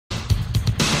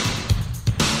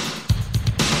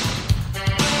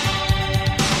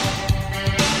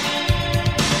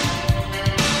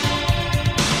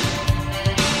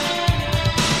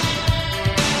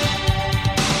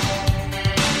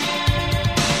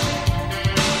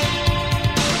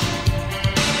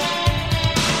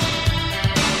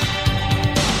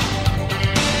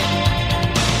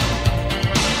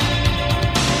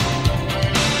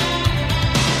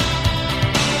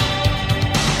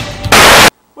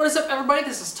What is up, everybody?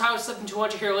 This is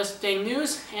Tyler7200 here, listening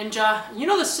news. And you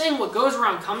know the saying, what goes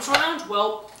around comes around?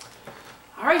 Well,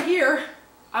 right here,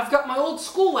 I've got my old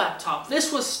school laptop.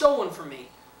 This was stolen from me.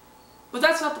 But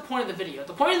that's not the point of the video.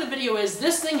 The point of the video is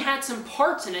this thing had some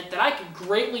parts in it that I could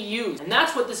greatly use. And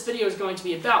that's what this video is going to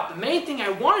be about. The main thing I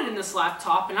wanted in this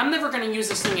laptop, and I'm never going to use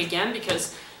this thing again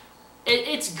because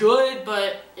it's good,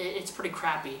 but it's pretty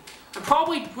crappy. And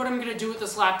probably what I'm going to do with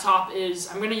this laptop is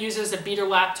I'm going to use it as a beater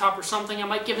laptop or something. I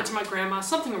might give it to my grandma,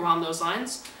 something around those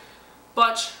lines.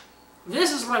 But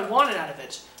this is what I wanted out of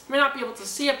it. You may not be able to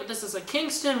see it, but this is a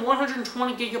Kingston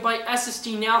 120GB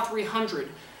SSD Now 300.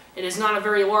 It is not a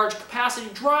very large capacity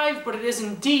drive, but it is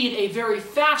indeed a very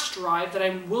fast drive that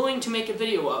I'm willing to make a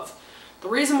video of. The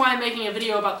reason why I'm making a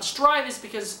video about this drive is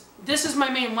because this is my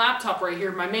main laptop right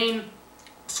here, my main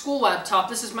school laptop.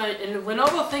 This is my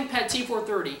Lenovo ThinkPad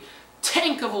T430.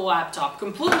 Tank of a laptop,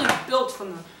 completely built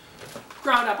from the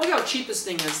ground up. Look how cheap this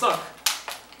thing is. Look.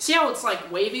 See how it's like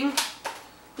waving?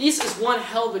 This is one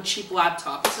hell of a cheap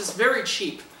laptop. This is very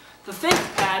cheap. The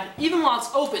ThinkPad, even while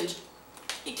it's opened,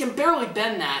 it can barely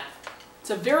bend that. It's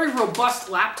a very robust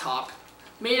laptop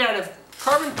made out of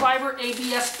carbon fiber,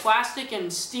 ABS plastic,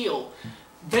 and steel.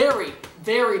 Very,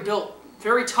 very built.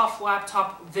 Very tough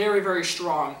laptop. Very, very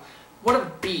strong. What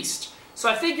a beast. So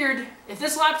I figured if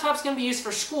this laptop's going to be used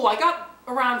for school, I got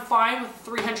around fine with the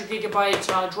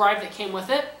 300GB drive that came with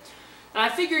it. And I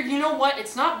figured, you know what,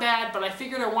 it's not bad, but I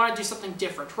figured I want to do something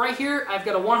different. Right here, I've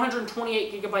got a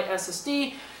 128GB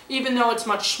SSD. Even though it's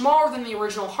much smaller than the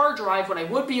original hard drive, what I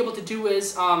would be able to do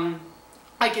is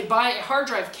I could buy a hard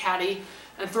drive caddy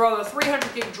and throw the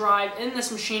 300GB drive in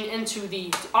this machine into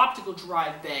the optical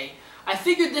drive bay. I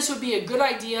figured this would be a good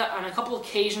idea on a couple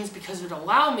occasions because it would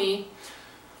allow me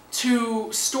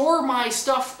to store my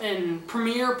stuff in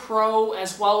Premiere Pro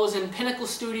as well as in Pinnacle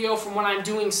Studio from when I'm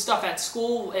doing stuff at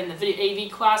school in the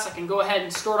AV class. I can go ahead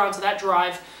and store it onto that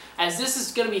drive, as this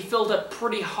is going to be filled up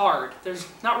pretty hard. There's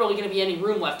not really going to be any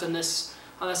room left on this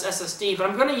SSD, but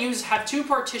I'm going to have two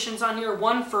partitions on here,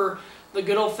 one for the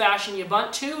good old-fashioned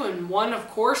Ubuntu and one, of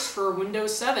course, for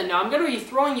Windows 7. Now, I'm going to be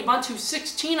throwing Ubuntu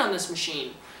 16 on this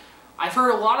machine. I've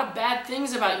heard a lot of bad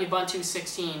things about Ubuntu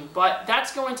 16, but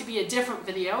that's going to be a different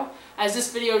video, as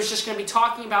this video is just going to be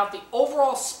talking about the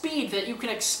overall speed that you can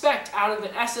expect out of an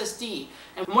SSD,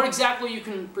 and what exactly you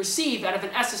can receive out of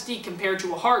an SSD compared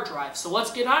to a hard drive. So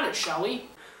let's get on it, shall we?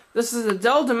 This is a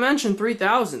Dell Dimension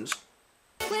 3000.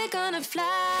 We're gonna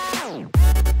fly.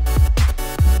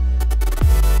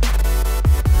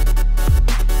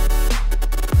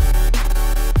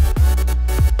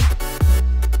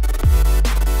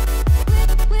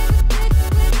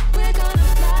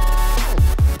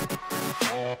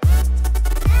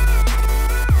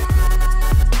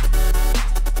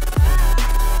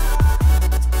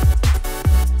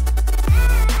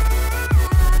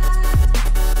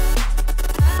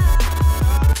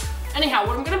 Anyhow,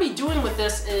 what I'm going to be doing with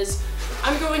this is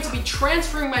I'm going to be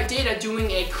transferring my data,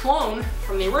 doing a clone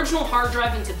from the original hard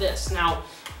drive into this. Now,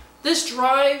 this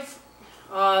drive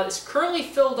is currently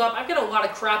filled up. I've got a lot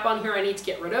of crap on here I need to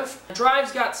get rid of. The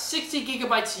drive's got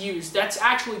 60GB used. That's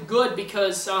actually good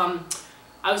because I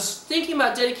was thinking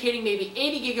about dedicating maybe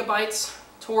 80GB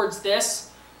towards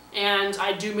this, and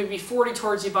I do maybe 40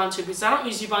 towards Ubuntu because I don't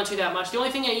use Ubuntu that much. The only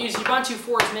thing I use Ubuntu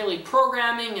for is mainly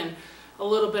programming and a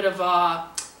little bit of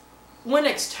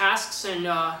Linux tasks and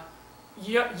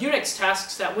Unix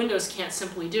tasks that Windows can't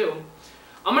simply do.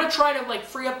 I'm going to try to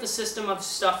free up the system of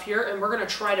stuff here, and we're going to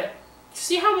try to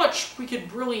see how much we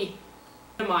could really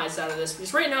minimize out of this,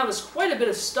 because right now there's quite a bit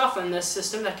of stuff on this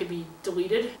system that could be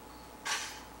deleted.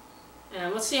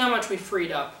 And let's see how much we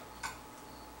freed up.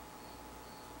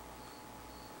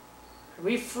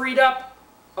 We freed up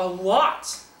a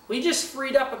lot. We just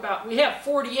freed up we have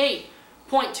 48.2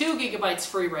 GB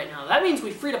free right now. That means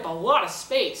we freed up a lot of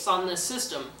space on this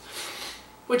system.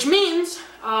 Which means,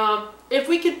 if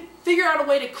we could figure out a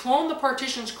way to clone the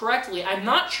partitions correctly, I'm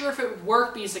not sure if it would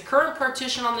work because the current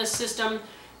partition on this system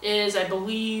is, I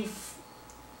believe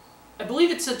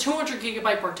it's a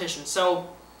 200GB partition. So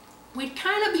we'd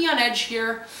kind of be on edge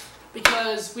here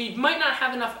because we might not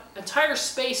have enough entire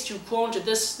space to clone to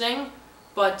this thing.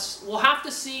 But we'll have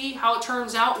to see how it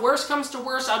turns out. Worst comes to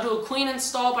worst, I'll do a clean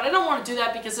install, but I don't want to do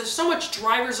that because there's so much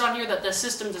drivers on here that the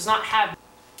system does not have.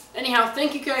 Anyhow,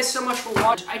 thank you guys so much for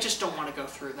watching. I just don't want to go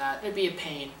through that. It'd be a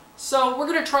pain. So we're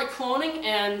going to try cloning,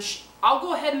 and I'll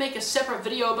go ahead and make a separate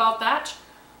video about that.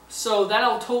 So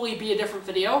that'll totally be a different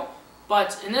video.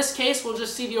 But in this case, we'll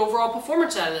just see the overall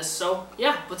performance out of this. So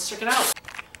yeah, let's check it out.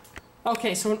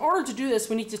 Okay, so in order to do this,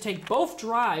 we need to take both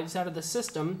drives out of the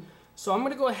system. So I'm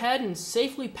going to go ahead and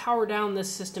safely power down this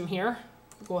system here.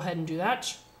 Go ahead and do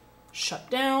that. shut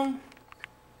down.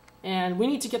 And we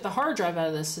need to get the hard drive out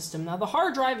of this system. Now the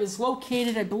hard drive is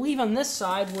located, I believe, on this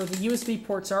side where the USB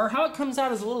ports are. How it comes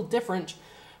out is a little different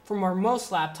from where most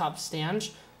laptops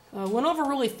stand. Lenovo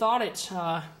really thought it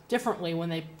differently when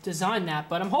they designed that,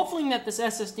 but I'm hoping that this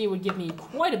SSD would give me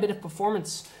quite a bit of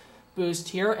performance boost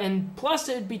here, and plus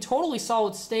it would be totally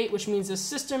solid state, which means the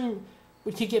system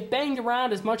could get banged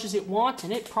around as much as it wants,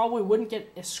 and it probably wouldn't get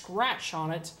a scratch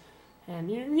on it. And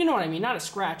you know what I mean, not a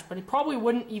scratch, but it probably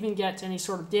wouldn't even get any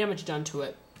sort of damage done to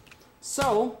it.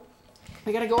 So,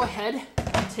 I gotta go ahead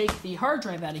and take the hard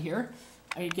drive out of here.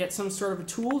 I get some sort of a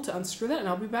tool to unscrew that, and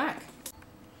I'll be back.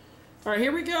 Alright,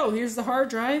 here we go. Here's the hard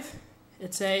drive.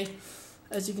 It's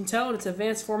as you can tell, it's an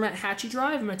advanced format Hatchie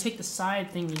drive. I'm gonna take the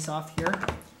side thingies off here,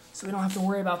 so we don't have to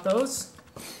worry about those.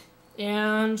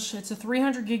 And it's a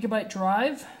 300 gigabyte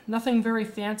drive. Nothing very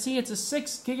fancy. It's a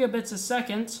 6 gigabits a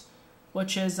second,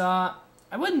 which is, I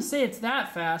wouldn't say it's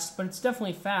that fast, but it's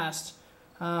definitely fast.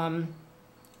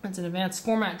 It's an advanced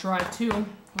format drive too,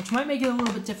 which might make it a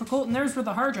little bit difficult, and there's where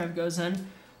the hard drive goes in.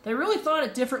 They really thought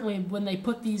it differently when they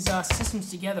put these systems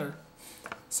together.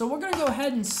 So we're going to go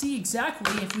ahead and see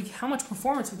exactly how much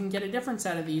performance we can get a difference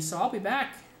out of these, so I'll be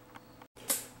back.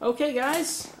 Okay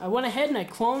guys, I went ahead and I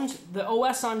cloned the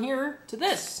OS on here to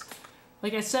this.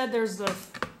 Like I said, there's the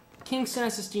Kingston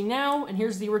SSD now, and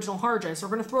here's the original hard drive. So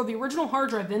we're going to throw the original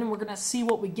hard drive in, and we're going to see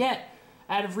what we get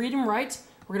out of read and write.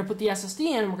 We're going to put the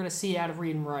SSD in, and we're going to see out of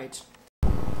read and write.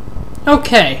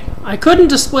 Okay, I couldn't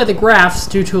display the graphs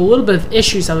due to a little bit of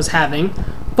issues I was having,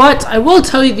 but I will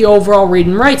tell you the overall read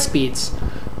and write speeds.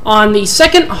 On the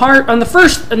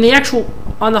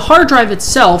on the hard drive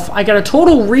itself, I got a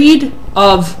total read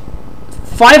of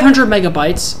 500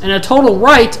 megabytes and a total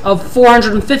write of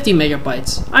 450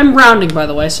 megabytes. I'm rounding, by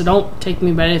the way, so don't take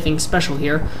me by anything special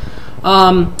here.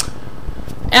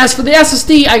 As for the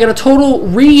SSD, I got a total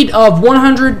read of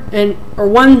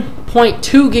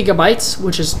 1.2 gigabytes,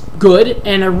 which is good,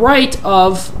 and a write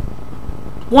of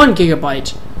 1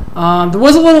 gigabyte. There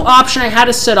was a little option I had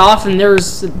to set off, and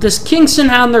there's this Kingston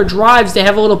on their drives. They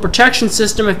have a little protection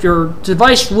system. If your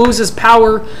device loses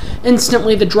power,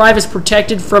 instantly the drive is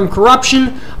protected from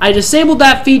corruption. I disabled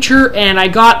that feature, and I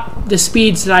got the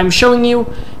speeds that I'm showing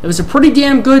you. It was a pretty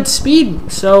damn good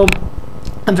speed, so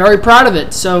I'm very proud of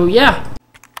it. So yeah.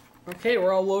 Okay,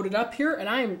 we're all loaded up here, and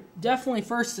I am definitely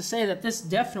first to say that this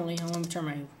definitely, let me turn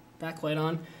my backlight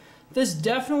on, this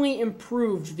definitely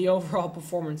improved the overall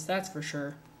performance, that's for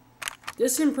sure.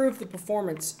 This improved the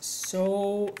performance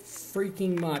so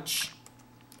freaking much.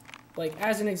 Like,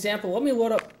 as an example, let me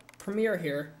load up Premiere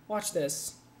here. Watch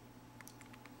this.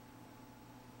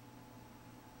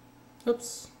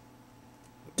 Oops.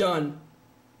 Done.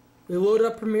 We loaded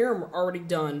up Premiere and we're already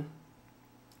done.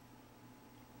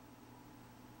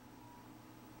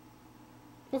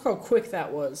 Look how quick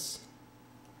that was.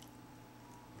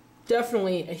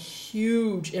 Definitely a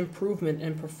huge improvement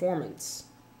in performance.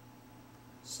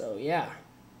 So, yeah.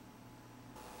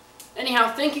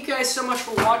 Anyhow, thank you guys so much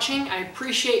for watching. I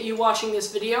appreciate you watching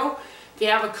this video. If you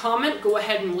have a comment, go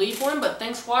ahead and leave one. But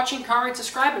thanks for watching, comment,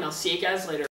 subscribe, and I'll see you guys later.